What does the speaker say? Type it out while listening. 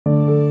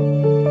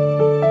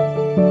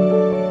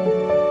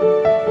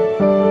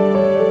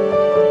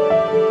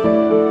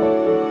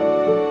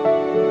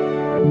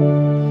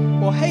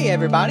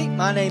everybody.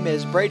 My name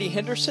is Brady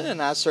Henderson,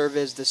 and I serve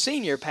as the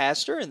senior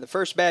pastor in the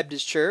First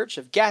Baptist Church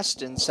of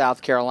Gaston,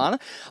 South Carolina,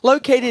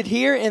 located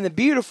here in the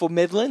beautiful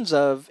Midlands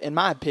of, in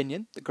my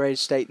opinion, the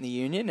greatest state in the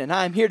Union. And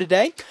I'm here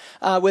today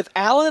with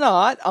Alan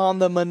Ott on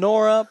the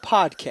Menorah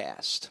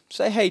Podcast.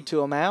 Say hey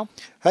to him, Al.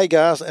 Hey,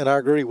 guys, and I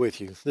agree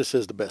with you. This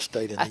is the best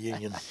state in the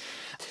Union.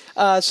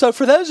 So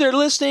for those that are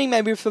listening,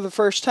 maybe for the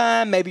first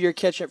time, maybe you're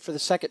catching it for the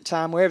second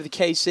time, wherever the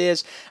case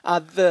is,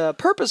 the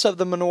purpose of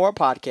the Menorah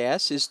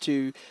Podcast is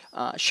to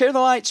share the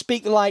light,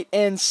 speak the light,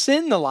 and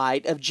send the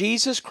light of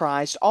Jesus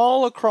Christ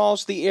all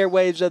across the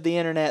airwaves of the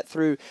internet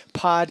through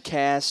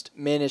podcast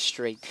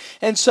ministry.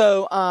 And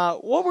so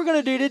what we're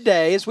going to do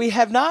today is we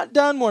have not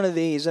done one of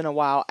these in a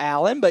while,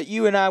 Alan, but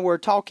you and I were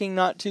talking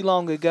not too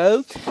long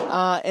ago.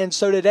 And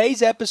so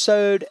today's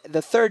episode, the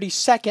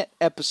 32nd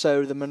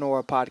episode of the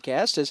Menorah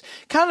Podcast, is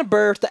kind of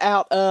birthed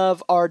out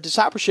of our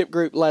discipleship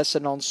group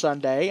lesson on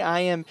Sunday.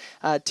 I am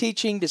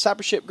teaching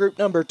discipleship group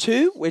number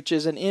 2, which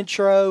is an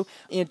intro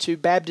into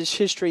Baptist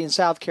history in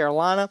South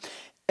Carolina.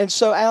 And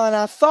so, Alan,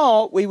 I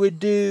thought we would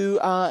do,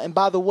 and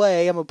by the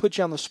way, I'm going to put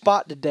you on the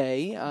spot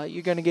today.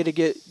 You're going to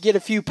get a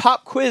few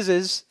pop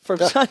quizzes from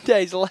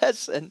Sunday's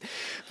lesson.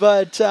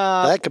 But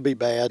that could be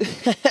bad.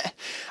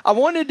 I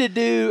wanted to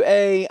do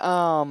a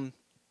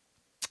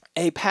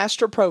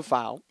pastor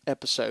profile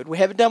episode. We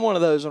haven't done one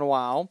of those in a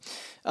while,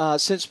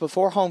 since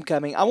before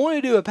homecoming. I want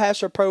to do a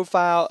pastor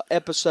profile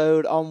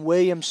episode on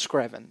William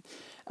Screven,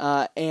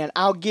 and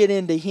I'll get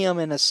into him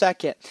in a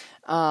second.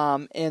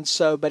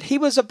 But he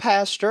was a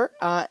pastor,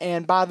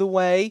 and by the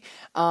way,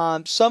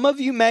 some of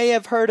you may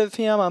have heard of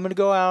him. I'm going to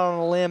go out on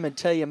a limb and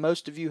tell you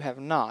most of you have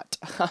not.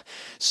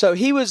 So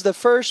he was the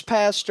first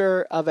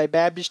pastor of a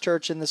Baptist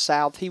church in the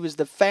South. He was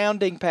the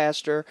founding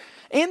pastor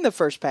and the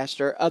first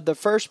pastor of the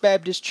First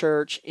Baptist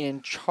Church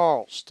in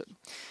Charleston.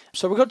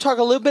 So we're going to talk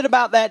a little bit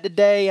about that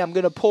today. I'm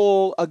going to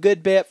pull a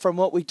good bit from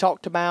what we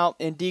talked about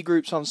in D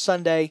groups on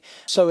Sunday.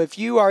 So if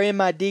you are in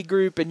my D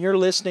group and you're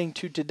listening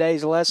to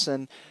today's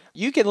lesson,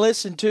 you can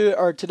listen to,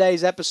 or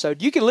today's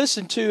episode, you can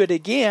listen to it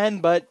again,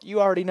 but you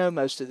already know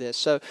most of this.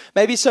 So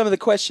maybe some of the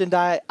questions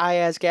I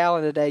ask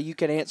Alan today, you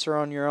can answer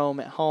on your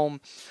own at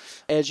home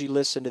as you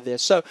listen to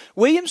this. So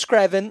William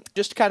Screven,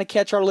 just to kind of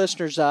catch our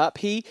listeners up,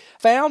 he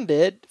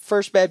founded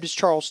First Baptist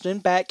Charleston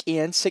back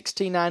in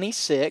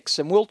 1696,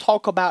 and we'll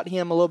talk about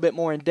him a little bit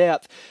more in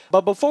depth.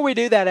 But before we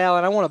do that,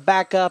 Alan, I want to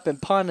back up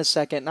and pun a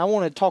second, and I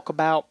want to talk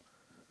about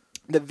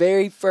the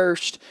very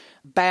first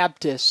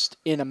Baptist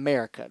in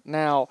America.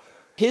 Now,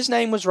 his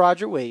name was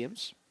Roger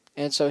Williams,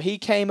 and so he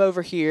came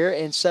over here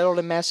and settled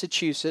in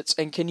Massachusetts.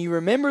 And can you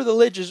remember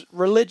the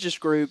religious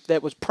group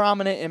that was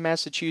prominent in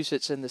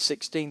Massachusetts in the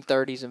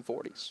 1630s and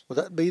 40s? Would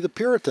that be the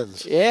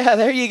Puritans? Yeah,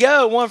 there you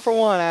go. 1 for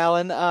 1,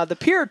 Alan. The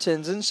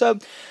Puritans. And so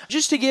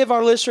just to give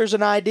our listeners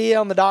an idea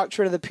on the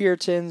doctrine of the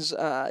Puritans,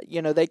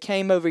 they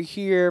came over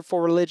here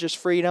for religious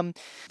freedom.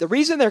 The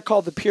reason they're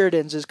called the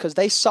Puritans is because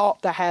they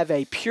sought to have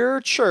a pure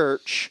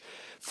church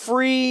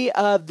free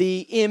of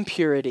the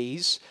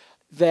impurities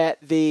that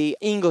the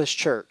English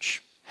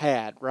church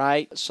had,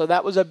 right? So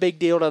that was a big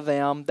deal to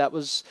them. That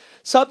was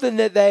something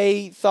that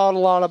they thought a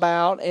lot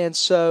about. And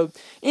so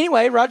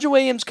anyway, Roger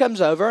Williams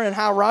comes over, and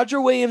how Roger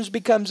Williams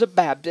becomes a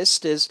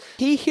Baptist is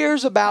he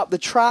hears about the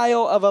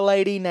trial of a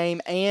lady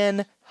named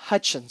Anne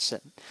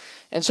Hutchinson.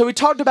 And so we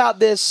talked about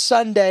this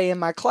Sunday in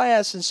my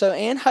class. And so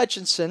Anne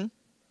Hutchinson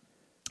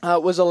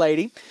was a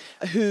lady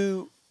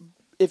who,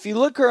 if you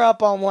look her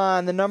up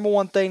online, the number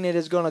one thing that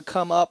is going to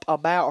come up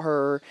about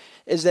her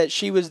is that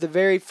she was the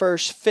very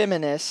first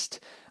feminist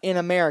in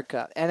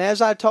America. And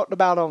as I talked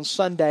about on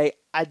Sunday,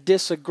 I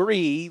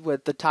disagree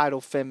with the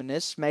title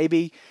feminist.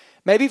 Maybe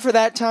for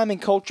that time in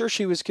culture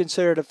she was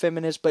considered a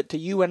feminist, but to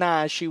you and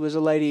I, she was a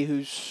lady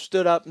who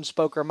stood up and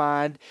spoke her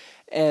mind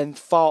and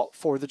fought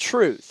for the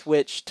truth,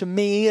 which to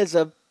me is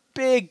a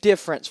big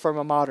difference from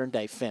a modern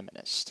day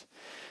feminist.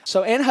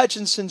 So Anne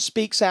Hutchinson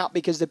speaks out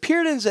because the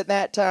Puritans at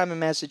that time in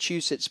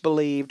Massachusetts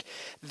believed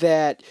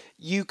that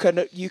you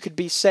could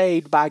be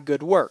saved by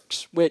good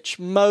works, which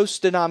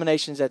most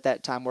denominations at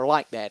that time were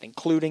like that,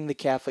 including the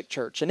Catholic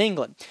Church in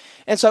England.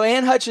 And so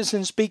Anne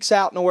Hutchinson speaks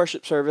out in a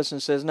worship service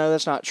and says, no,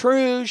 that's not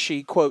true.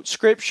 She quotes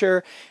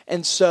scripture.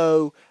 And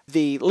so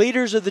the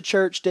leaders of the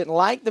church didn't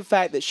like the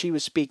fact that she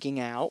was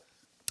speaking out.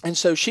 And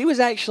so she was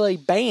actually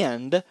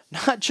banned,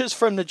 not just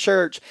from the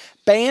church,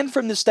 banned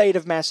from the state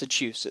of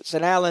Massachusetts.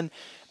 And Alan,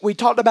 we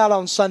talked about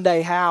on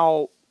Sunday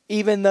how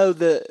even though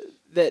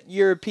that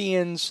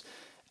Europeans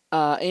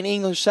and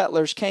English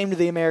settlers came to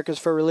the Americas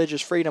for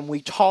religious freedom,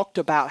 we talked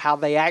about how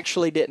they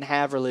actually didn't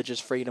have religious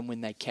freedom when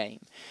they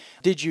came.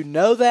 Did you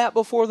know that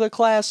before the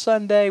class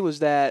Sunday? Was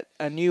that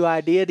a new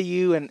idea to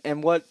you?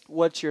 And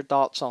what's your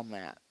thoughts on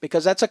that?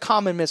 Because that's a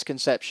common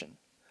misconception.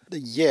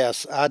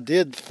 Yes, I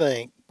did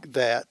think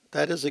that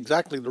is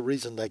exactly the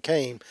reason they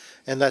came,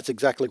 and that's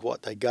exactly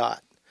what they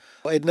got.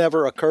 It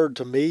never occurred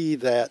to me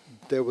that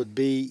there would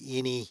be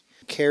any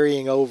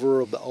carrying over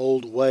of the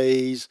old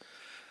ways,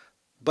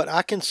 but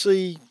I can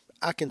see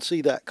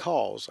that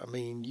cause. I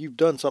mean, you've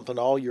done something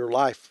all your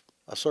life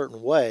a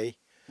certain way,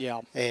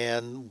 Yeah.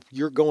 and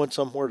you're going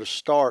somewhere to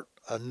start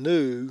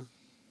anew,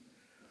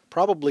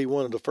 probably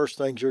one of the first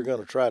things you're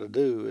going to try to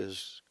do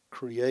is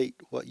create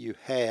what you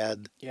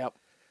had Yep.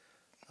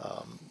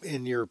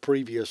 in your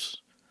previous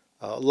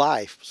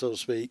life, so to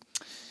speak.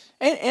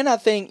 And I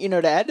think,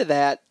 to add to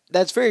that,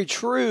 that's very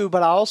true,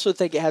 but I also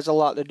think it has a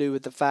lot to do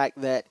with the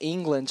fact that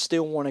England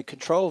still wanted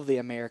control of the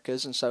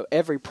Americas, and so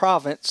every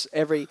province,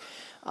 every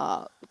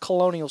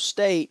colonial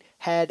state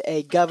had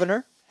a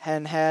governor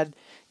and had,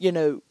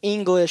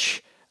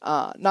 English,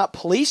 not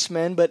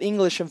policemen, but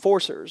English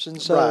enforcers.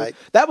 And so Right.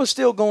 that was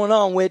still going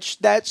on, which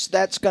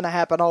that's going to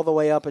happen all the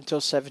way up until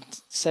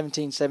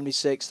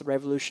 1776, the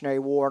Revolutionary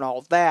War and all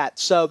of that.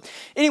 So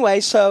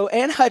anyway, so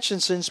Anne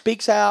Hutchinson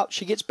speaks out.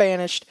 She gets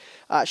banished.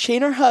 She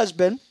and her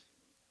husband,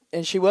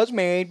 and she was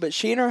married, but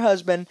she and her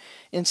husband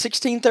in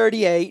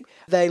 1638,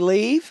 they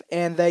leave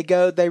and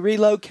they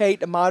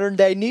relocate to modern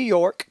day New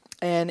York.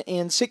 And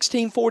in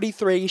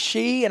 1643,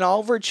 she and all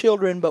of her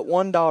children but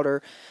one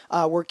daughter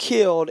were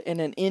killed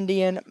in an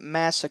Indian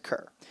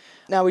massacre.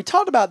 Now, we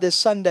talked about this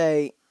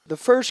Sunday, the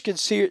first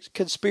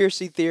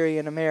conspiracy theory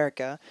in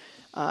America,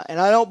 and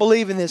I don't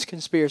believe in this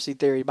conspiracy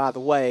theory, by the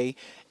way,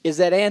 is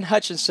that Anne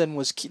Hutchinson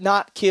was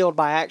not killed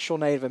by actual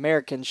Native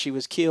Americans. She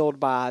was killed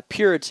by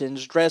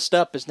Puritans dressed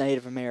up as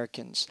Native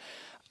Americans.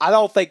 I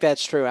don't think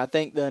that's true. I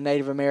think the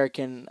Native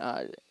American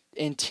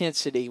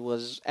intensity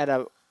was at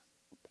a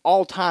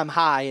all-time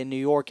high in New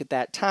York at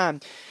that time.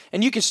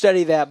 And you can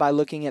study that by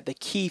looking at the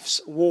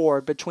Kief's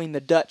War between the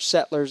Dutch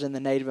settlers and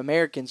the Native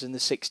Americans in the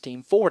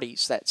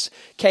 1640s. That's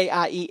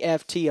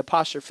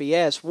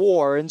KIEFT''S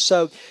War. And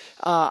so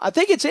I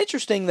think it's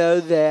interesting,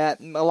 though,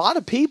 that a lot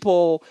of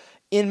people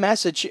in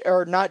Massachusetts,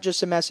 or not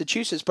just in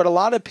Massachusetts, but a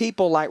lot of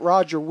people like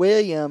Roger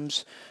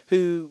Williams,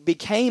 who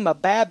became a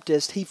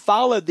Baptist, he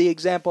followed the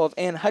example of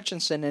Anne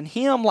Hutchinson, and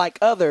him, like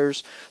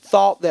others,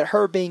 thought that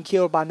her being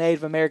killed by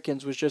Native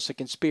Americans was just a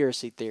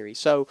conspiracy theory.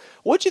 So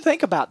what'd you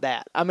think about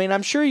that? I mean,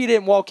 I'm sure you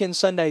didn't walk in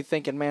Sunday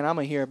thinking, man, I'm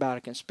going to hear about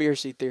a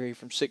conspiracy theory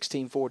from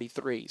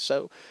 1643.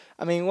 So,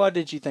 I mean, what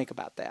did you think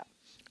about that?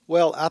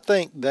 Well, I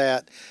think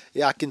that,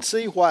 I can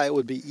see why it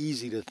would be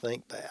easy to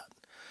think that.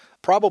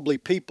 Probably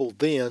people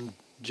then,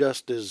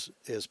 just as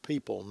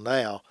people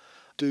now,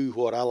 do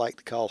what I like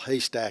to call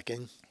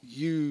haystacking.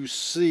 You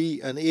see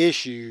an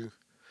issue,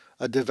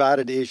 a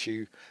divided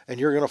issue, and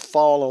you're going to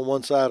fall on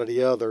one side or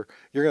the other.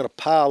 You're going to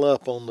pile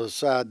up on the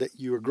side that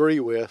you agree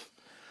with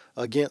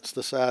against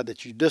the side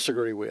that you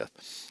disagree with.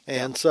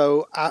 And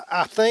so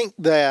I think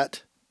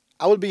that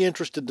I would be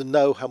interested to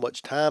know how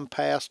much time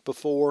passed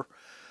before,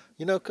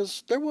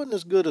 because there wasn't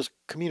as good a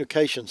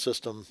communication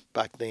system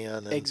back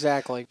then. And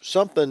Exactly.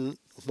 something,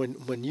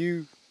 when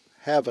you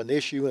have an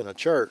issue in a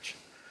church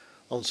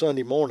on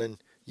Sunday morning,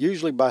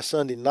 usually by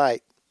Sunday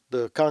night,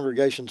 the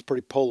congregation's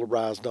pretty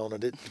polarized on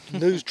it.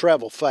 News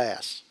travel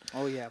fast.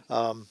 Oh, yeah.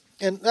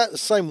 And that's the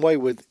same way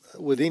with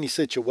any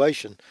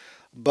situation.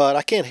 But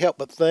I can't help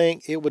but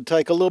think it would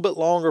take a little bit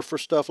longer for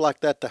stuff like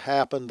that to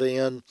happen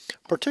then,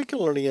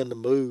 particularly in the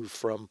move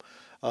from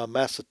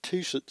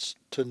Massachusetts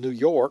to New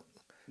York.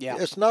 Yeah.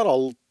 It's not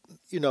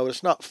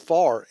it's not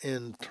far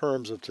in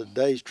terms of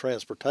today's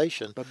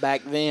transportation. But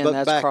back then,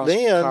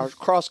 that's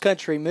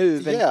cross-country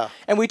move. And, yeah.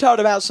 And we talked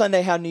about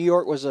Sunday how New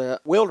York was a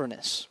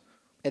wilderness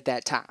at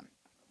that time.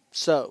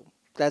 So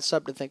that's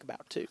something to think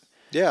about, too.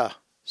 Yeah.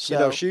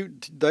 So,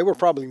 they were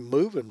probably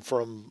moving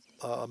from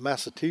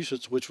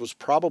Massachusetts, which was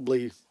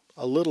probably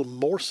a little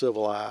more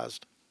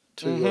civilized,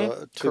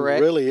 to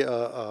really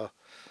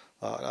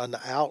an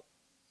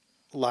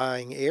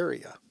outlying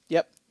area.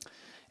 Yep.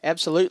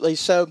 Absolutely.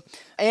 So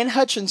Anne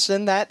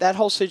Hutchinson, that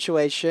whole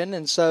situation,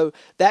 and so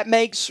that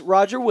makes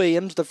Roger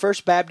Williams the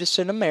first Baptist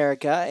in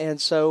America. And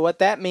so what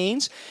that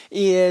means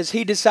is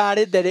he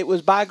decided that it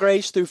was by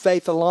grace through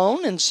faith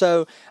alone, and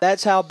so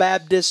that's how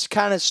Baptists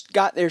kind of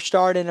got their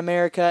start in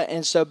America.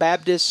 And so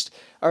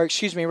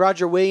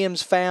Roger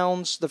Williams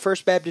founds the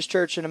First Baptist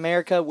Church in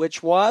America,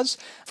 which was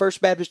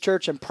First Baptist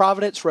Church in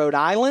Providence, Rhode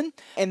Island.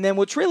 And then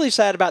what's really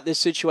sad about this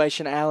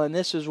situation, Alan,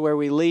 this is where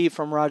we leave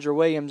from Roger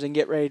Williams and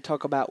get ready to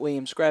talk about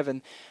William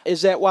Screven,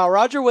 is that while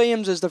Roger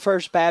Williams is the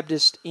first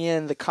Baptist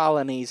in the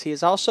colonies, he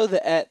is also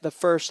the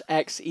first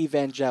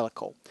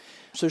ex-evangelical.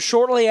 So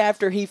shortly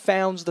after he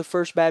founds the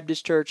First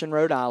Baptist Church in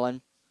Rhode Island,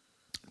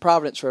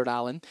 Providence, Rhode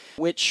Island,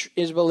 which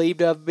is believed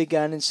to have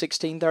begun in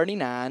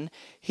 1639.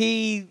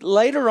 He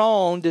later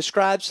on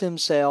describes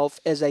himself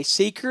as a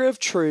seeker of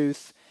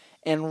truth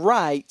and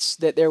writes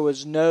that there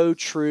was no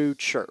true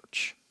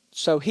church.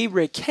 So he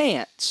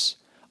recants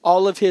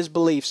all of his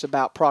beliefs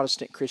about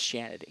Protestant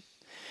Christianity.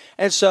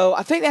 And so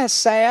I think that's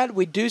sad.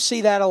 We do see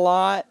that a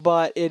lot,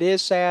 but it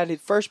is sad.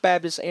 First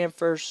Baptist and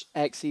first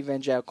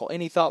ex-evangelical.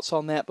 Any thoughts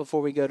on that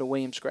before we go to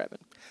William Screven?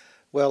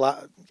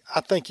 Well, I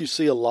think you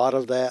see a lot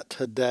of that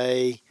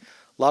today.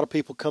 A lot of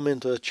people come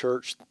into a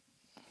church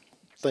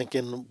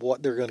thinking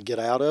what they're going to get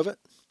out of it.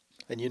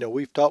 And,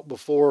 we've talked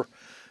before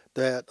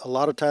that a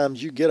lot of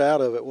times you get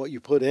out of it what you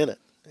put in it.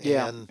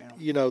 Yeah.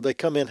 And, they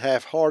come in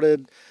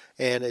half-hearted,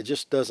 and it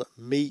just doesn't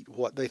meet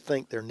what they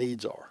think their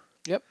needs are.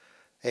 Yep.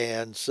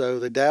 And so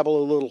they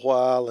dabble a little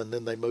while and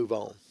then they move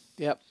on,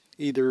 Yep.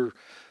 either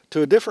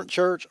to a different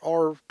church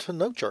or to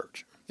no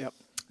church. Yep.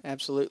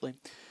 Absolutely.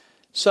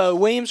 So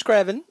William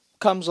Screven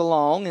comes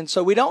along, and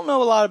so we don't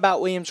know a lot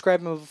about William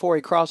Screven before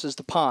he crosses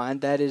the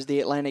pond. That is the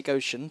Atlantic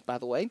Ocean, by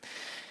the way.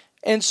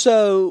 And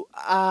so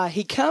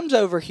he comes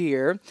over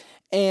here,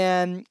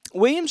 and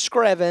William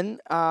Screven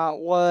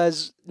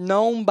was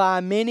known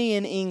by many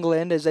in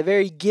England as a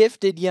very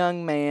gifted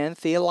young man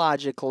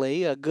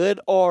theologically, a good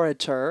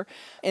orator.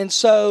 And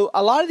so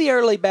a lot of the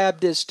early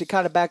Baptists, to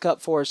kind of back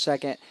up for a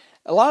second,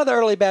 a lot of the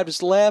early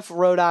Baptists left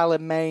Rhode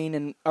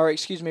Island,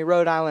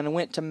 Rhode Island and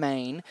went to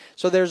Maine.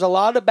 So there's a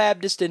lot of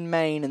Baptists in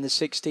Maine in the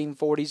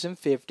 1640s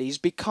and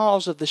 50s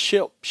because of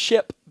the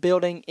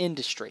shipbuilding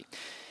industry.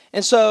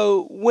 And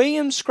so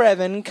William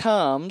Screven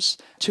comes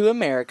to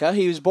America.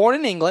 He was born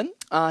in England.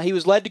 He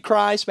was led to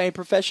Christ, made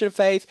profession of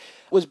faith,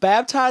 was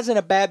baptized in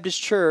a Baptist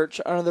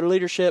church under the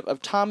leadership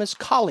of Thomas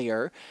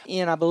Collier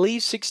in, I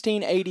believe,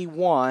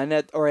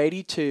 1681 or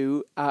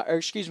 82.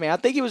 I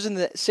think it was in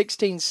the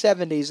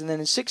 1670s. And then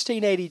in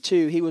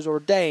 1682, he was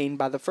ordained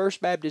by the First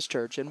Baptist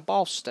Church in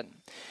Boston.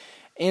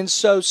 And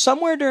so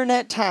somewhere during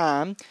that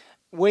time,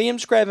 William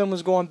Screven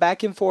was going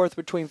back and forth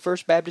between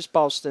First Baptist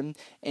Boston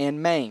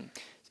and Maine.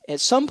 At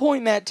some point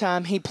in that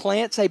time, he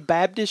plants a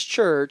Baptist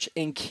church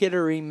in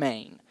Kittery,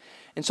 Maine.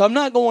 And so I'm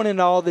not going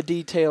into all the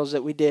details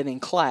that we did in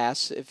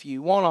class. If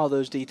you want all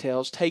those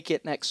details, take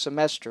it next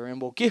semester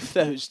and we'll give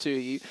those to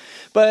you.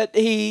 But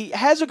he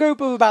has a group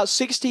of about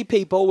 60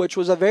 people, which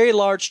was a very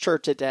large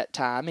church at that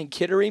time in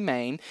Kittery,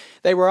 Maine.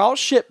 They were all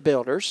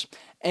shipbuilders.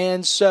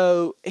 And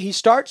so he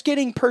starts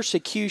getting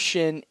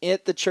persecution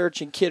at the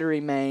church in Kittery,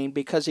 Maine,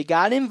 because he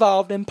got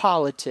involved in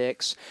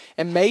politics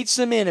and made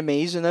some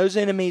enemies, and those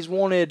enemies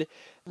wanted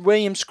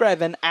William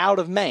Screven out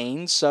of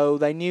Maine, so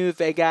they knew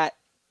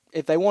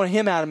if they wanted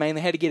him out of Maine,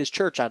 they had to get his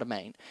church out of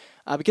Maine.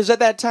 Because at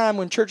that time,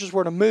 when churches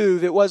were to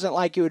move, it wasn't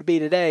like it would be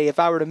today. If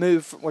I were to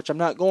move, which I'm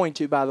not going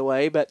to, by the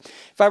way, but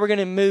if I were going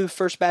to move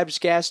First Baptist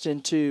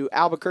Gaston to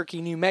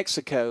Albuquerque, New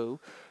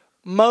Mexico,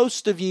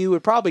 most of you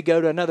would probably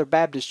go to another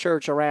Baptist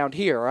church around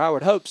here, or I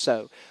would hope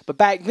so. But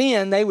back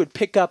then, they would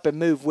pick up and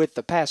move with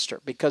the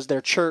pastor because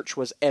their church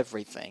was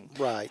everything.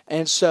 Right.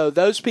 And so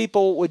those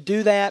people would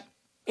do that.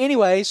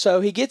 Anyway,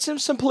 so he gets in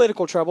some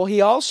political trouble.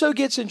 He also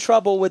gets in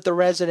trouble with the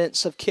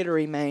residents of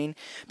Kittery, Maine,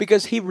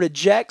 because he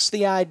rejects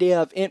the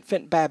idea of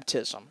infant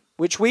baptism,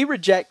 which we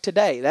reject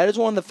today. That is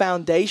one of the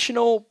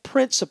foundational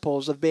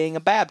principles of being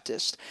a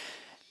Baptist.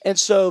 And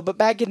so, but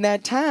back in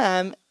that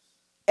time,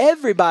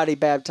 everybody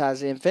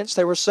baptized infants.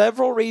 There were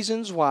several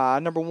reasons why.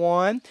 Number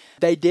one,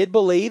 they did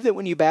believe that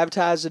when you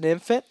baptize an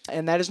infant,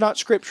 and that is not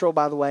scriptural,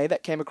 by the way,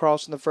 that came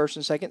across in the 1st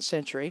and 2nd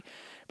century,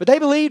 but they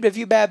believed if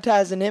you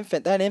baptized an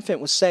infant, that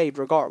infant was saved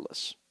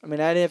regardless. I mean,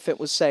 that infant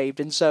was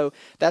saved. And so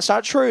that's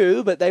not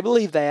true, but they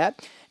believed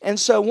that. And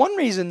so one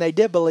reason they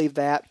did believe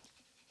that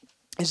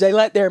is they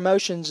let their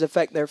emotions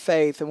affect their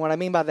faith. And what I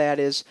mean by that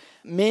is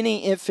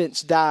many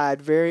infants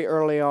died very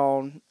early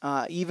on,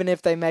 even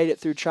if they made it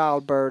through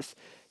childbirth.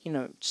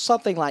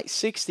 Something like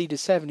 60 to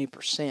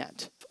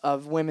 70%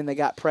 of women that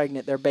got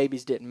pregnant, their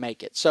babies didn't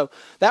make it. So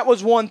that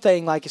was one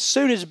thing, like as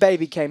soon as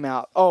baby came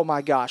out, oh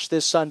my gosh,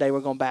 this Sunday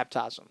we're going to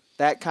baptize them.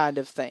 That kind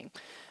of thing.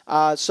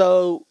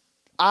 So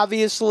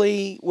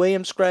obviously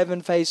William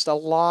Screven faced a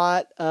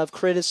lot of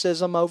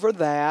criticism over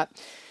that.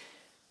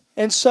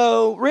 And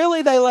so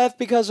really they left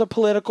because of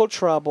political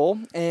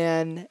trouble,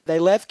 and they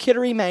left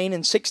Kittery, Maine in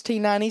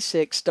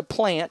 1696 to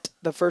plant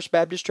the First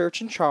Baptist Church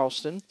in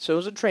Charleston. So it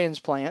was a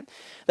transplant.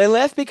 They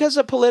left because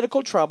of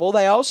political trouble.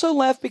 They also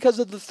left because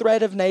of the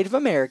threat of Native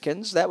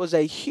Americans. That was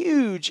a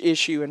huge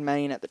issue in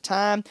Maine at the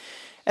time.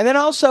 And then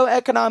also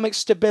economic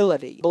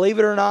stability. Believe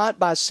it or not,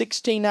 by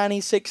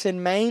 1696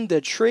 in Maine,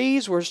 the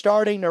trees were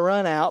starting to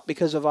run out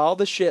because of all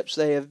the ships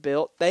they have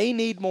built. They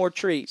need more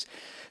trees.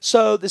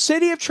 So the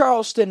city of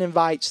Charleston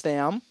invites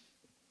them,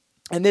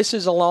 and this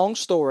is a long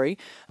story,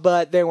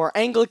 but there was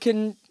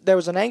an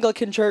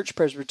Anglican church,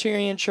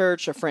 Presbyterian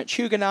church, a French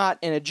Huguenot,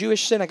 and a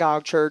Jewish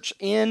synagogue church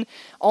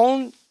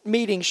on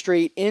Meeting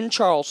Street in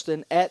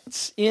Charleston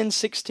in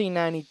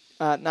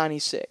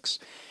 1696.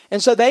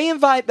 And so they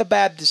invite the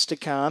Baptists to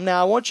come.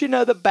 Now, I want you to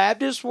know that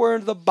Baptists were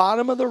the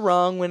bottom of the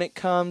rung when it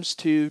comes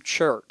to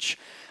church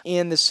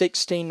in the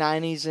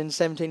 1690s and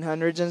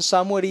 1700s, and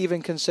some would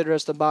even consider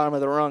us the bottom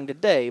of the rung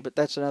today, but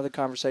that's another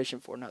conversation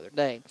for another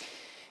day.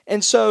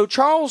 And so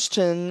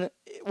Charleston,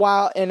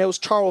 and it was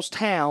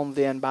Charlestown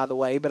then, by the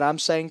way, but I'm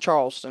saying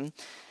Charleston.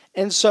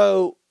 And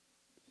so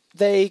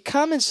they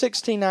come in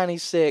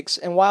 1696,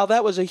 and while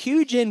that was a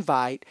huge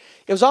invite,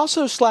 it was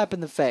also a slap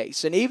in the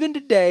face. And even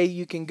today,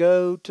 you can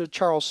go to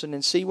Charleston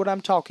and see what I'm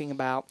talking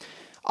about.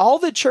 All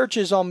the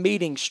churches on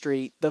Meeting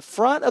Street, the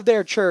front of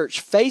their church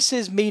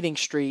faces Meeting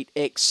Street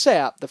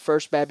except the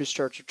First Baptist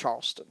Church of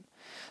Charleston.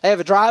 They have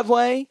a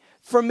driveway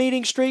from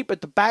Meeting Street,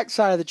 but the back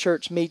side of the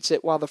church meets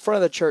it while the front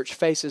of the church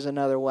faces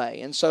another way.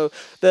 And so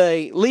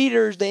the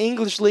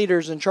English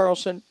leaders in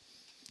Charleston,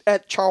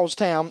 at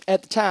Charlestown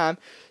at the time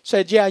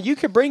said, yeah, you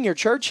can bring your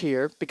church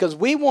here because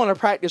we want to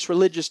practice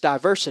religious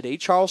diversity.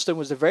 Charleston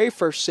was the very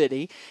first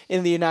city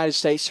in the United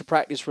States to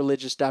practice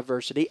religious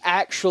diversity,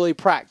 actually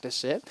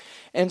practice it.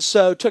 And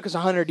so it took us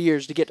 100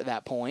 years to get to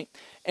that point.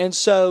 And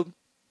so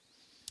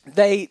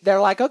they're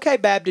like, okay,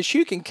 Baptist,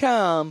 you can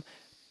come,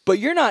 but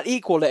you're not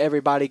equal to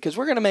everybody because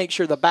we're going to make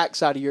sure the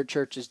backside of your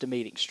church is to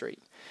Meeting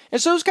Street. And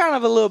so it was kind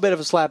of a little bit of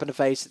a slap in the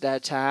face at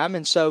that time.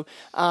 And so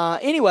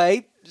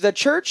anyway, the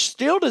church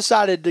still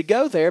decided to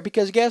go there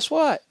because guess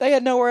what? They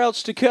had nowhere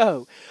else to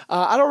go.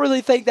 I don't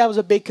really think that was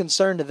a big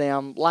concern to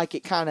them like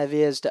it kind of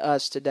is to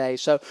us today.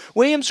 So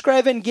William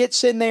Screven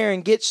gets in there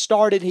and gets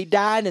started. He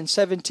died in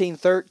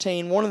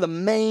 1713. One of the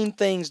main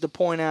things to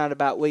point out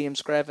about William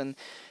Screven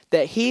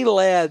that he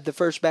led the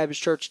First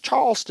Baptist Church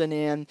Charleston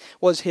in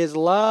was his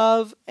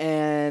love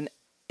and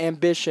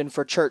ambition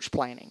for church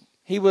planting.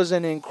 He was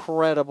an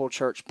incredible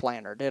church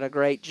planter, did a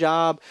great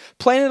job,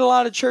 planted a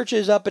lot of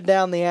churches up and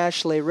down the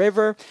Ashley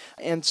River,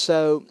 and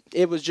so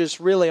it was just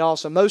really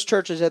awesome. Most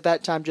churches at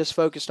that time just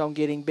focused on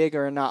getting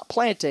bigger and not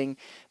planting,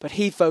 but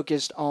he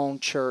focused on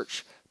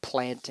church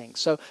planting.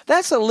 So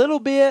that's a little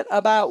bit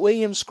about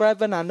William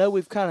Screven. I know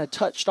we've kind of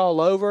touched all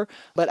over,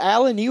 but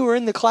Alan, you were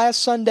in the class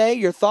Sunday.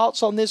 Your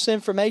thoughts on this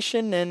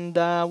information and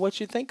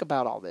what you think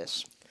about all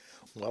this?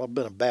 Well, I've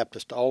been a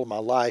Baptist all of my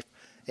life,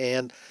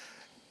 and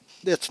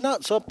it's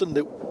not something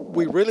that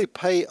we really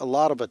pay a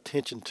lot of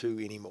attention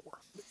to anymore.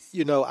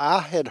 You know, I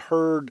had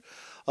heard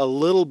a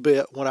little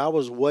bit when I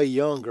was way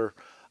younger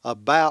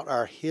about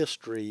our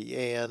history,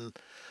 and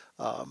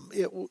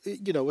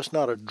it's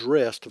not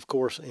addressed, of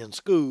course, in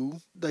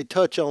school. They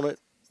touch on it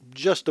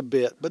just a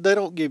bit, but they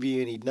don't give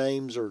you any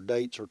names or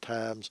dates or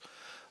times.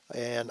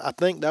 And I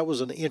think that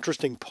was an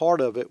interesting part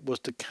of it, was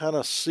to kind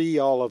of see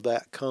all of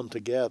that come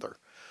together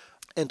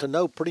and to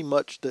know pretty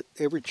much that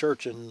every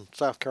church in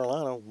South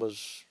Carolina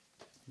was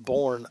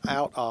born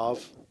out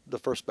of the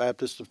First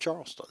Baptist of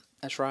Charleston.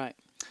 That's right.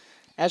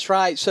 That's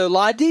right. So a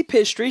lot of deep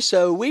history.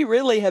 So we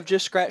really have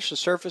just scratched the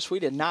surface. We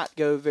did not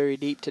go very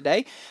deep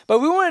today. But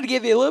we wanted to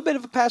give you a little bit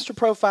of a pastor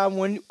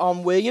profile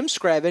on William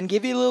Screven,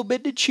 give you a little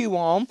bit to chew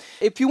on.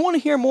 If you want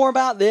to hear more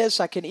about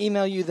this, I can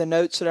email you the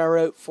notes that I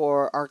wrote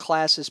for our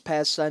class this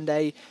past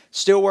Sunday.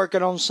 Still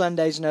working on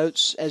Sunday's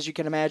notes. As you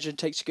can imagine, it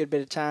takes a good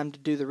bit of time to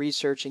do the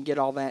research and get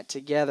all that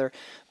together.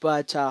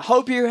 But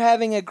hope you're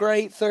having a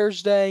great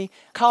Thursday.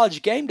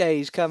 College game day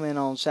is coming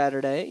on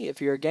Saturday, if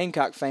you're a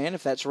Gamecock fan,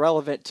 if that's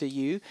relevant to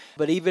you.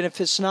 But even if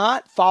it's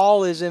not,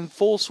 fall is in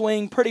full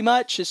swing pretty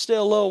much. It's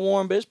still a little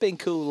warm, but it's been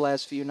cool the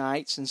last few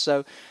nights. And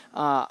so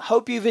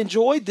hope you've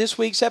enjoyed this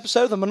week's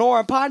episode of the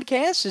Menorah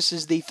Podcast. This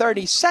is the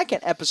 32nd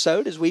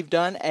episode as we've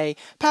done a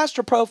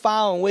pastor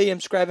profile on William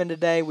Screven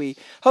today. We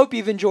hope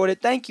you've enjoyed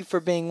it. Thank you for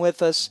being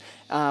with us.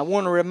 I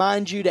want to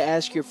remind you to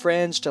ask your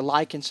friends to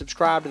like and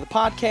subscribe to the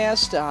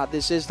podcast.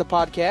 This is the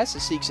podcast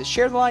that seeks to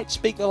share the light,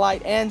 speak the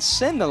light, and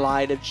send the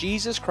light of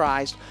Jesus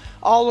Christ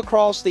all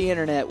across the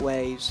internet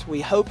waves.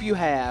 We hope you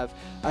have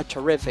a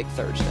terrific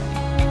Thursday.